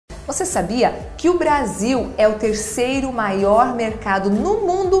Você sabia que o Brasil é o terceiro maior mercado no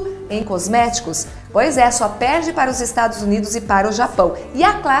mundo em cosméticos? Pois é, só perde para os Estados Unidos e para o Japão. E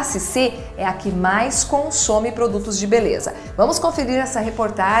a classe C é a que mais consome produtos de beleza. Vamos conferir essa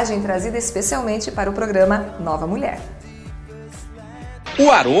reportagem trazida especialmente para o programa Nova Mulher. O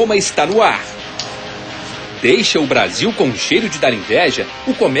aroma está no ar. Deixa o Brasil com cheiro de dar inveja?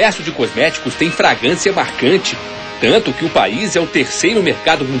 O comércio de cosméticos tem fragrância marcante. Tanto que o país é o terceiro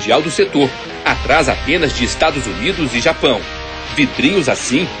mercado mundial do setor, atrás apenas de Estados Unidos e Japão. Vidrinhos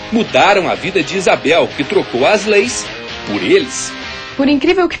assim mudaram a vida de Isabel, que trocou as leis por eles. Por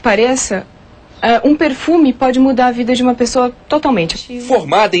incrível que pareça, um perfume pode mudar a vida de uma pessoa totalmente.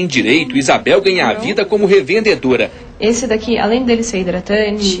 Formada em Direito, Isabel ganha a vida como revendedora. Esse daqui, além dele ser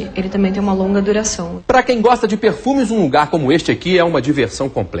hidratante, ele também tem uma longa duração. Para quem gosta de perfumes, um lugar como este aqui é uma diversão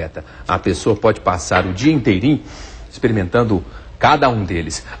completa. A pessoa pode passar o dia inteirinho experimentando cada um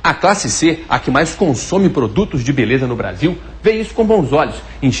deles. A classe C, a que mais consome produtos de beleza no Brasil, vê isso com bons olhos,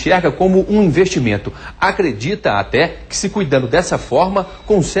 enxerga como um investimento. Acredita até que, se cuidando dessa forma,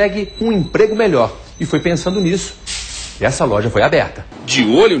 consegue um emprego melhor. E foi pensando nisso que essa loja foi aberta. De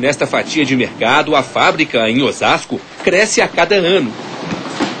olho nesta fatia de mercado, a fábrica em Osasco cresce a cada ano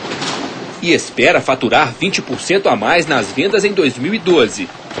e espera faturar 20% a mais nas vendas em 2012.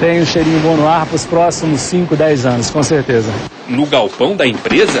 Tem um cheirinho bom no ar para os próximos 5, 10 anos, com certeza. No galpão da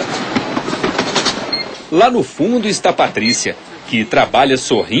empresa, lá no fundo está Patrícia, que trabalha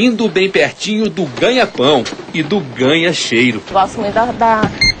sorrindo bem pertinho do ganha-pão e do ganha-cheiro. Gosto muito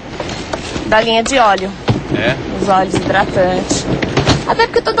da linha de óleo. Os óleos hidratantes. Até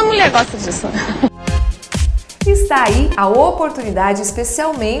porque toda mulher gosta disso. Está aí a oportunidade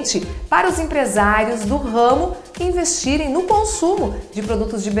especialmente para os empresários do ramo investirem no consumo de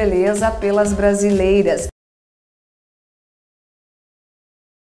produtos de beleza pelas brasileiras.